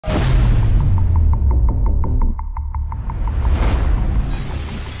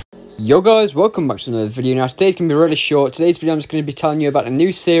Yo guys, welcome back to another video. Now today's going to be really short. Today's video I'm just going to be telling you about a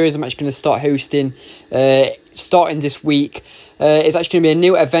new series I'm actually going to start hosting starting this week. It's actually going to be a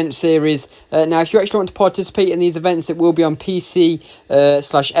new event series. Now if you actually want to participate in these events, it will be on PC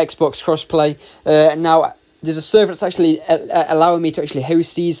slash Xbox crossplay. Now there's a server that's actually allowing me to actually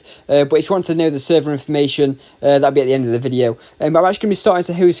host these, but if you want to know the server information, that'll be at the end of the video. But I'm actually going to be starting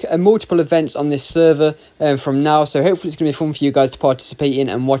to host multiple events on this server from now, so hopefully it's going to be fun for you guys to participate in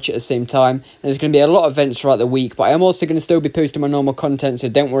and watch at the same time. And there's going to be a lot of events throughout the week, but I am also going to still be posting my normal content, so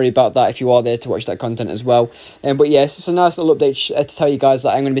don't worry about that if you are there to watch that content as well. But yeah, it's just a nice little update to tell you guys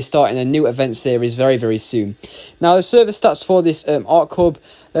that I'm going to be starting a new event series very, very soon. Now the server stats for this Arc Hub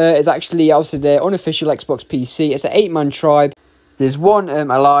is actually obviously their unofficial Xbox PC. It's an 8-man tribe. There's one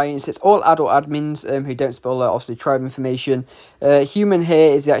alliance. It's all adult admins who don't spill obviously tribe information. Human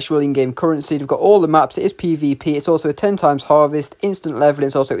here is the actual in-game currency. They've got all the maps. It is PvP. It's also a 10 times harvest, instant leveling.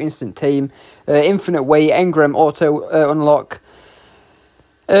 It's also instant tame, infinite weight, engram auto unlock.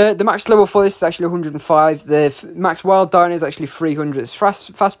 The max level for this is actually 105. The max wild dino is actually 300. It's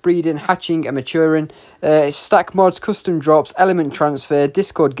fast breeding, hatching, and maturing. It's stack mods, custom drops, element transfer,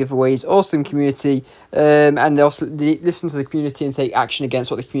 Discord giveaways, awesome community, and also listen to the community and take action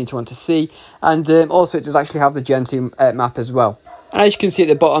against what the community want to see. And also it does actually have the Gen 2 map as well. And as you can see at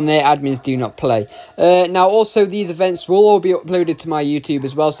the bottom there, admins do not play. Now, also, these events will all be uploaded to my YouTube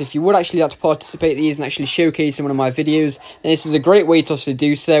as well. So if you would actually like to participate in these and actually showcase in one of my videos, then this is a great way to also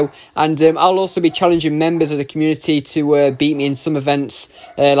do so. And I'll also be challenging members of the community to beat me in some events,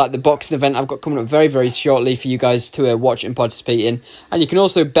 like the boxing event I've got coming up very, very shortly for you guys to watch and participate in. And you can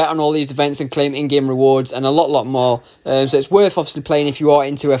also bet on all these events and claim in-game rewards and a lot more. So it's worth obviously playing if you are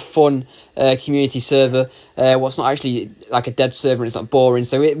into a fun community server. What's not actually like a dead server. It's not boring,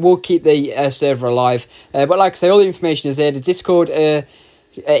 so it will keep the server alive. But like I say, all the information is there. The Discord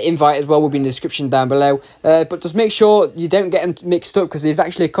invite as well will be in the description down below. But just make sure you don't get them mixed up, because there's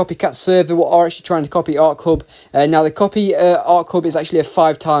actually a copycat server what are actually trying to copy Arc Hub. Now the copy Arc Hub is actually a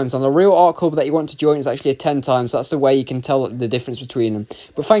 5 times, and the real Arc Hub that you want to join is actually a 10 times. That's the way you can tell the difference between them.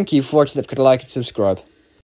 But thank you for watching. If you could like and subscribe.